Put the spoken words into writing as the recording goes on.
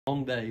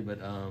long day, but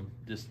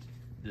just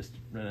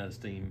ran out of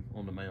steam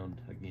on the mound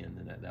again,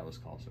 and that was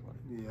costly.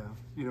 Yeah,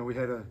 you know, we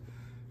had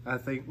I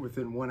think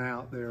within 1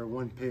 out there,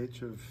 1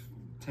 pitch of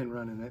 10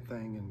 running that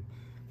thing, and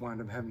wound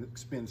up having to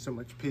expend so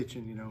much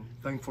pitching. You know,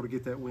 thankful to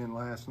get that win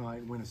last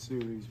night and win a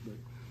series,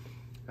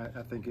 but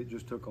I think it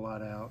just took a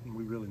lot out, and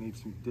we really need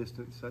some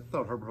distance. I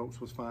thought Herbert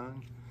Holtz was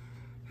fine.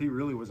 He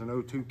really was an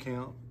 0-2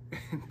 count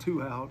and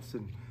 2 outs,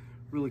 and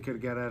really could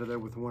have got out of there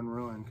with 1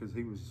 run because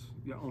he was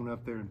on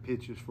up there in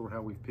pitches for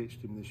how we've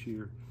pitched him this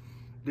year.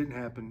 Didn't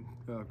happen.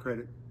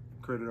 Credit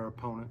our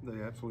opponent.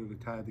 They absolutely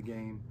tied the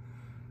game.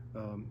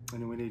 And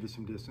then we needed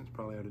some distance,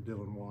 probably out of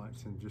Dylan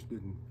Watts, and just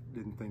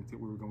didn't think that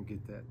we were going to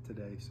get that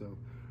today. So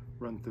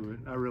run through it.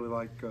 I really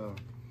like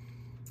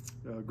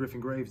Griffin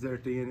Graves there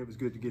at the end. It was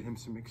good to get him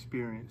some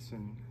experience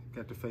and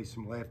got to face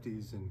some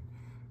lefties and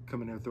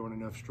coming there throwing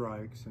enough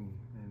strikes, and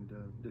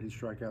did he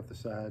strike out the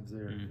sides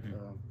there?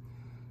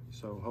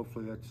 So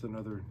hopefully that's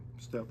another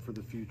step for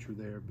the future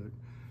there. But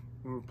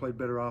when we played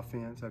better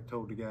offense, I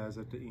told the guys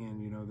at the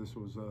end, you know, this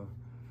was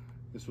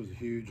a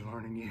huge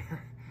learning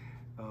year.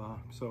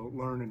 So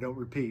learn and don't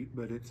repeat,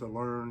 but it's a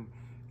learn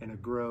and a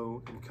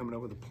grow and coming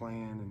up with a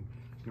plan. And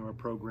you know, our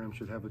program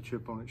should have a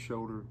chip on its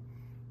shoulder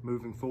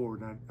moving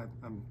forward. And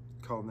I'm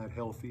calling that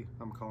healthy.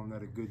 I'm calling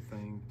that a good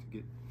thing to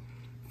get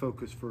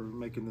focused for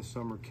making the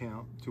summer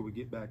count till we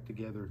get back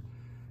together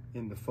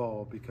in the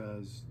fall,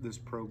 because this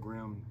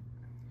program,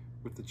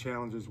 with the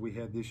challenges we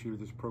had this year,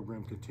 this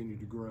program continued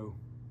to grow.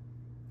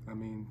 I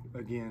mean,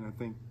 again,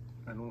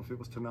 I don't know if it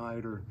was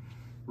tonight or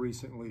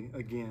recently,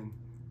 again,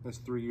 that's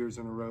 3 years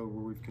in a row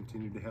where we've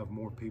continued to have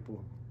more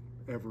people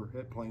ever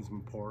at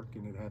Plainsman Park,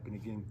 and it happened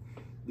again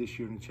this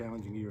year in a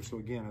challenging year. So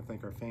again, I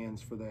thank our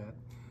fans for that.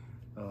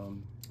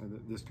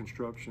 This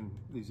construction,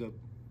 these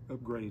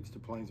upgrades to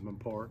Plainsman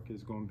Park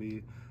is going to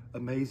be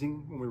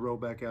amazing when we roll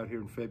back out here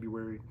in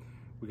February.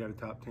 We got a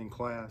top 10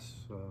 class.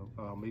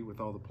 I'll meet with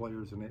all the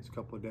players the next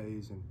couple of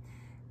days, and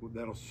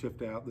that'll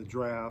shift out the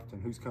draft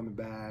and who's coming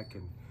back,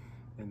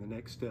 and the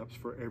next steps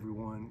for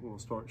everyone. We'll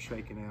start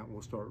shaking out.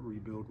 We'll start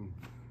rebuilding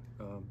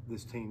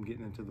this team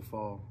getting into the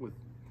fall with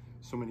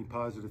so many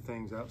positive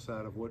things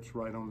outside of what's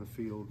right on the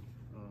field.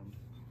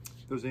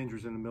 Those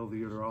injuries in the middle of the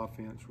year to our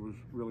offense was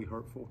really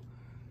hurtful.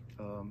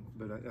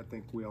 But I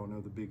think we all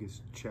know the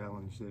biggest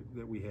challenge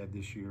that we had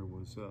this year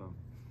was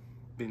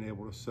being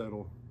able to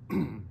settle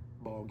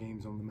ball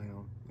games on the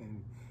mound,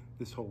 and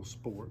this whole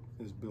sport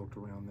is built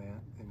around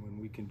that. And when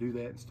we can do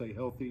that and stay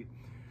healthy,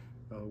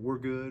 we're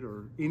good.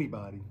 Or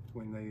anybody,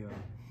 when they're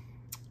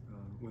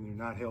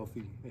not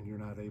healthy and you're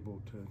not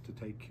able to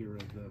take care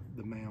of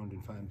the mound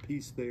and find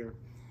peace there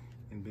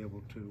and be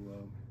able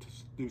to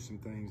do some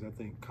things. I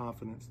think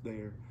confidence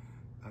there,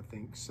 I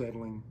think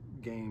settling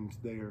games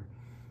there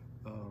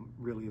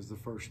really is the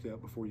first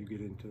step before you get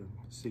into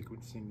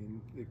sequencing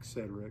and et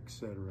cetera, et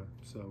cetera.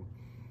 So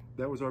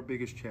that was our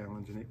biggest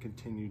challenge, and it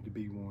continued to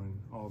be one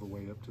all the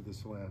way up to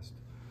this last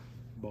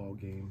ball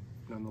game.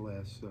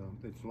 Nonetheless,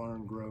 it's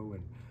learn, grow,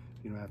 and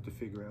you know, I have to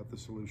figure out the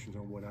solutions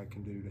on what I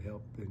can do to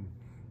help in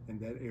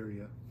that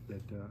area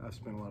that I've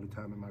spent a lot of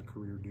time in my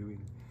career doing.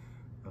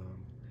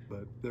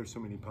 But there's so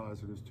many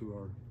positives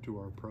to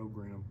our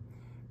program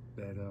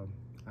that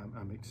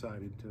I'm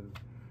excited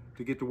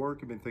to get to work.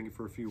 I've been thinking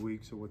for a few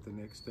weeks of what the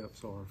next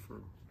steps are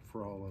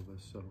for all of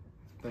us. So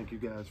thank you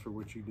guys for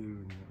what you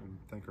do, and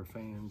thank our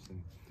fans,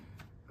 and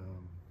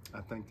I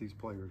thank these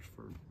players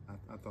for,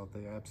 I thought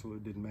they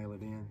absolutely didn't mail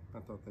it in. I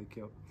thought they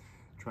kept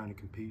trying to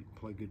compete and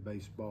play good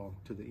baseball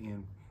to the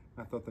end.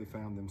 I thought they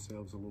found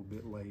themselves a little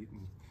bit late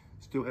and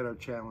still had our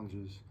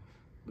challenges,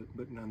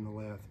 but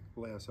nonetheless,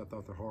 I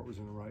thought their heart was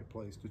in the right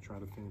place to try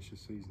to finish the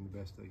season the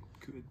best they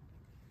could.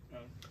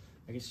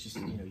 I guess just,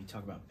 you know, you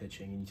talk about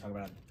pitching and you talk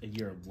about a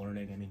year of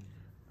learning. I mean,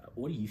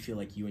 what do you feel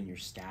like you and your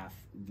staff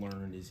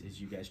learned as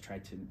you guys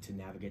tried to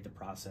navigate the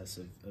process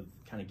of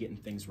kind of getting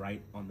things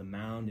right on the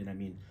mound? And I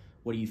mean,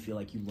 what do you feel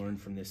like you learned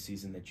from this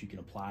season that you can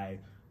apply,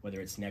 whether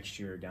it's next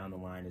year or down the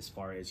line, as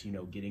far as, you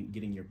know,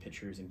 getting your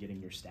pitchers and getting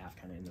your staff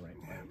kind of in the right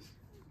place?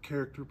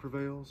 Character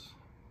prevails.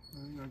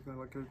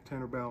 Like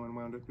Tanner Bauman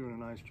wound up doing a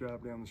nice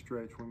job down the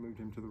stretch. We moved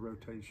him to the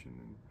rotation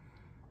and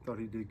thought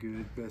he did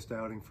good. Best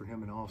outing for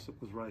him and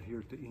Alsop was right here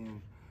at the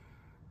end.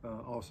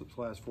 Alsop's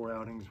last 4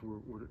 outings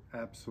were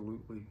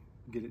absolutely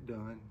get it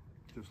done,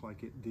 just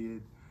like it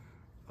did.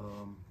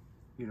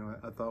 You know,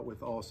 I thought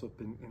with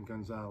Alsop and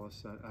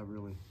Gonzalez,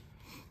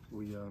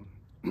 we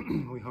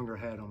hung our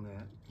hat on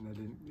that, and that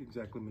didn't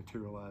exactly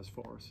materialize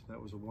for us. That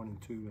was a 1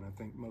 and 2, and I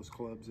think most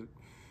clubs that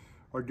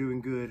are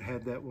doing good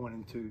had that 1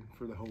 and 2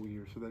 for the whole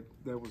year. So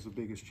that was the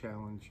biggest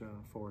challenge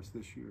for us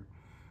this year.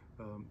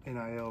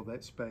 NIL,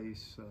 that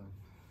space,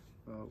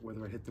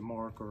 whether I hit the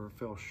mark or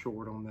fell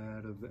short on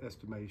that of the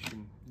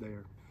estimation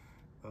there,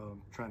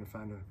 trying to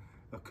find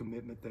a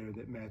commitment there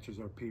that matches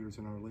our peers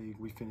in our league.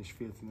 We finished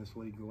 5th in this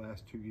league the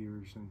last 2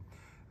 years, and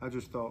I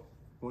just thought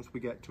once we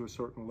got to a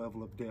certain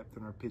level of depth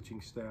in our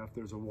pitching staff,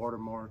 there's a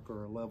watermark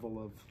or a level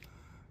of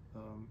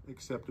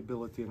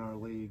acceptability in our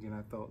league, and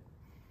I thought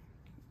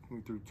we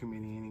threw too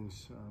many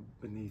innings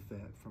beneath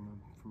that from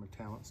a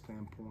talent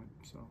standpoint.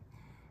 So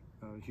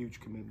a huge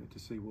commitment to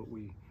see what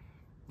we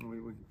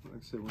like I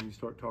said, when you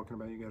start talking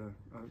about, you got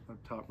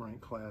a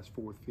top-ranked class,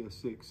 4th,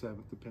 5th, 6th,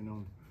 7th, depending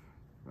on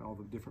all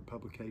the different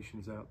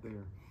publications out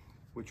there.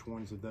 Which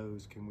ones of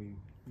those can we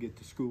get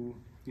to school?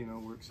 You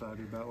know, we're excited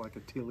about like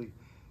a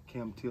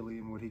Cam Tilley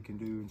and what he can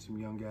do, and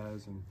some young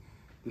guys. And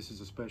this is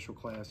a special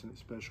class, and it's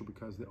special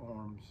because the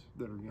arms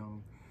that are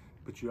young.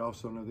 But you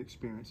also know the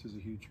experience is a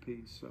huge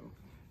piece. So,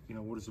 you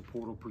know, what does the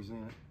portal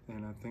present?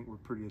 And I think we're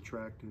pretty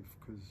attractive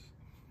because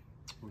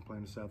we're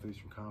playing the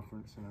Southeastern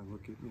Conference, and I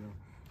look at, you know,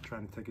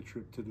 trying to take a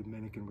trip to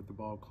Dominican with the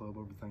ball club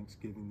over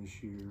Thanksgiving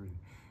this year, and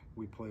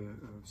we play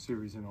a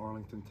series in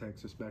Arlington,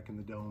 Texas, back in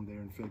the Dome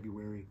there in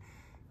February.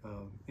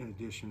 In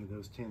addition to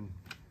those 10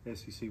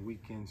 SEC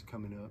weekends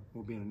coming up,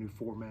 we'll be in a new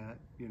format,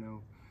 you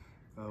know,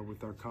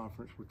 with our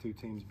conference with 2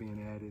 teams being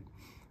added,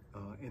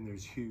 and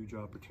there's huge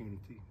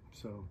opportunity.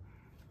 So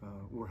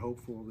we're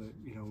hopeful that,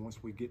 you know,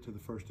 once we get to the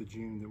 1st of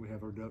June, that we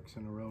have our ducks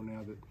in a row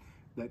now,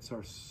 that's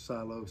our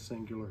silo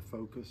singular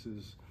focus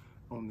is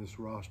on this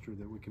roster,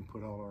 that we can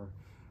put all our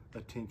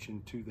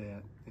attention to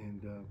that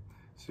and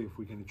see if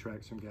we can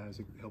attract some guys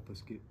that help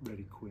us get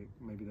ready quick.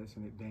 Maybe that's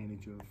an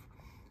advantage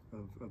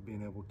of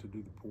being able to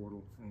do the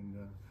portal and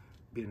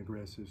being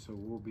aggressive. So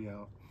we'll be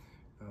out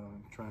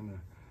trying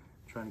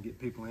to get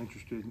people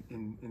interested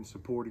in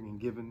supporting and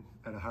giving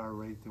at a higher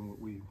rate than what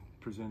we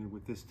presented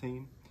with this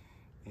team.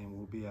 And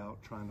we'll be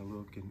out trying to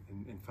look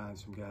and find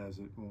some guys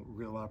that want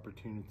real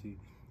opportunity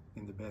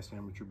in the best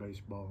amateur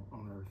baseball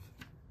on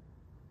earth.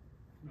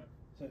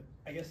 So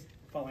I guess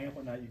following up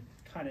on that, you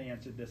kind of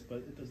answered this,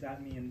 but does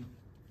that mean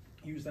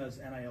use those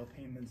NIL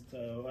payments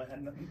to,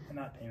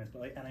 not payments,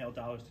 but like NIL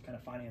dollars to kind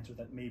of finance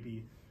that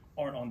maybe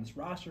aren't on this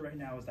roster right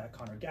now? Is that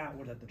Connor Gatt?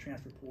 What is that, the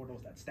transfer portal?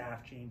 Is that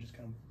staff change? Just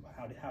kind of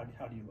how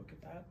do you look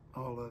at that?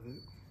 All of it.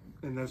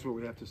 And that's what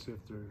we have to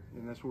sift through.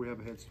 And that's where we have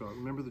a head start.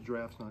 Remember, the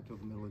draft's not till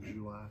the middle of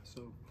July,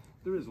 so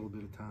there is a little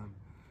bit of time.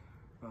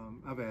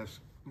 I've asked,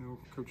 you know,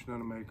 Coach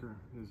Nunemaker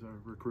is our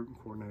recruiting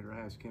coordinator. I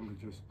asked him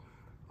to just,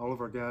 all of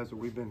our guys that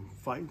we've been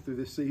fighting through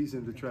this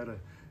season to try to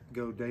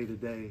go day to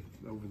day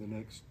over the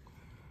next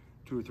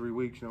 2 or 3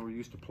 weeks. You know, we're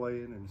used to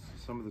playing, and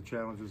some of the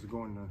challenges are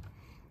going to,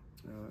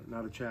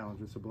 not a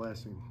challenge, it's a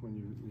blessing when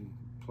you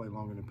play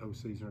long in the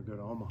postseason or go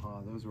to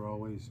Omaha. Those are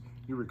always,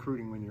 you're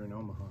recruiting when you're in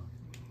Omaha,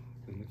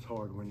 and it's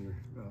hard when you're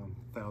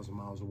 1,000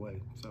 miles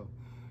away. So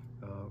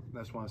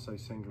that's why I say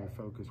singular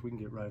focus. We can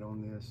get right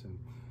on this, and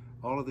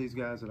all of these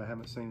guys that I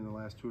haven't seen in the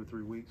last 2 or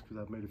 3 weeks, because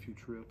I've made a few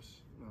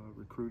trips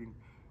recruiting,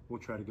 we'll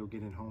try to go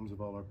get in homes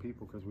of all our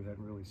people because we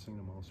hadn't really seen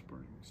them all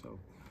spring. So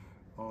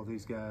all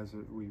these guys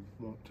that we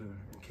want to,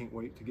 can't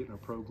wait to get in our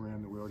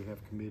program that we already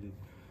have committed,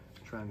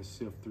 trying to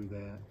sift through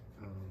that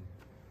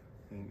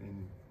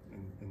and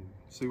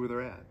see where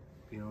they're at.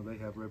 You know, they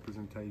have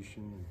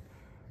representation, and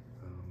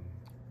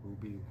we'll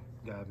be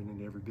diving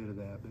into every bit of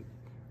that. But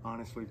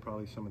honestly,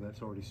 probably some of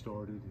that's already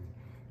started, and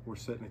we're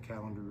setting a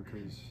calendar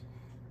because,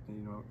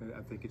 you know,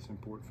 I think it's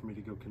important for me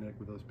to go connect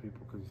with those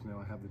people because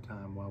now I have the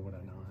time. Why would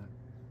I not?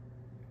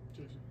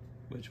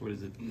 Which, what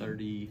is it,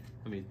 30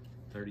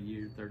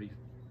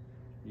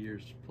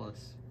 years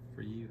plus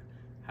for you?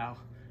 How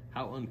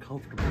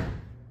uncomfortable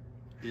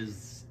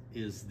is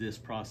this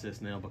process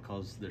now,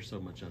 because there's so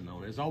much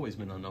unknown? It's always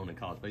been unknown in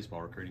college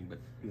baseball recruiting, but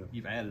yeah,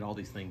 you've added all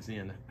these things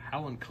in.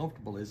 How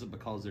uncomfortable is it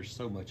because there's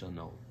so much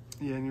unknown?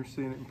 Yeah, and you're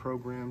seeing it in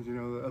programs, you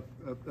know,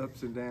 the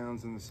ups and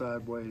downs and the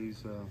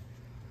sideways.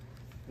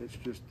 It's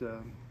just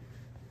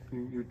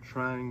you're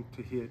trying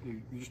to hit.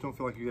 You just don't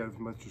feel like you have as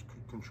much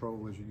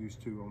control as you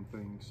used to on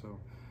things. So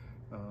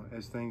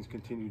as things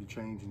continue to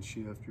change and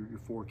shift, you're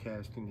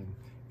forecasting. And,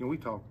 you know, we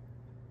talked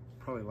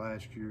probably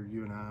last year,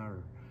 you and I,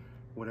 or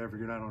whatever,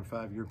 you're not on a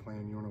 5-year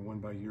plan, you're on a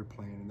 1-by-year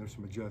plan, and there's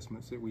some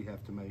adjustments that we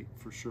have to make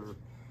for sure.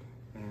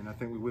 And I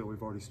think we will.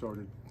 We've already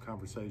started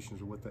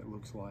conversations of what that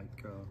looks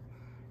like.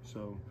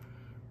 So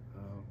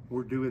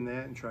we're doing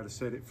that and try to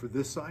set it for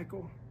this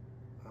cycle.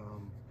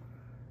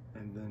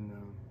 And then,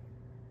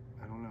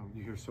 I don't know,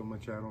 you hear so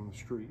much out on the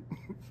street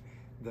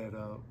that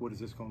what is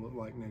this going to look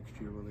like next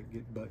year? Will it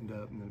get buttoned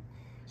up? And it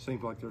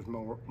seems like there's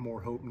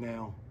more hope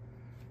now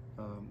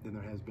than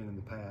there has been in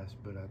the past.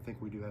 But I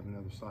think we do have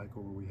another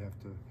cycle where we have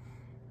to,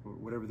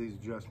 whatever these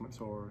adjustments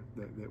are,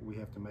 that we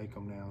have to make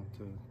them now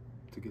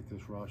to get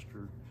this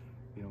roster,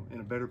 you know, in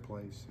a better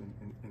place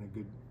and in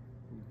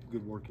a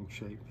good working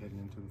shape heading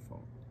into the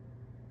fall.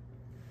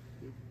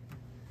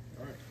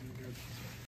 All right.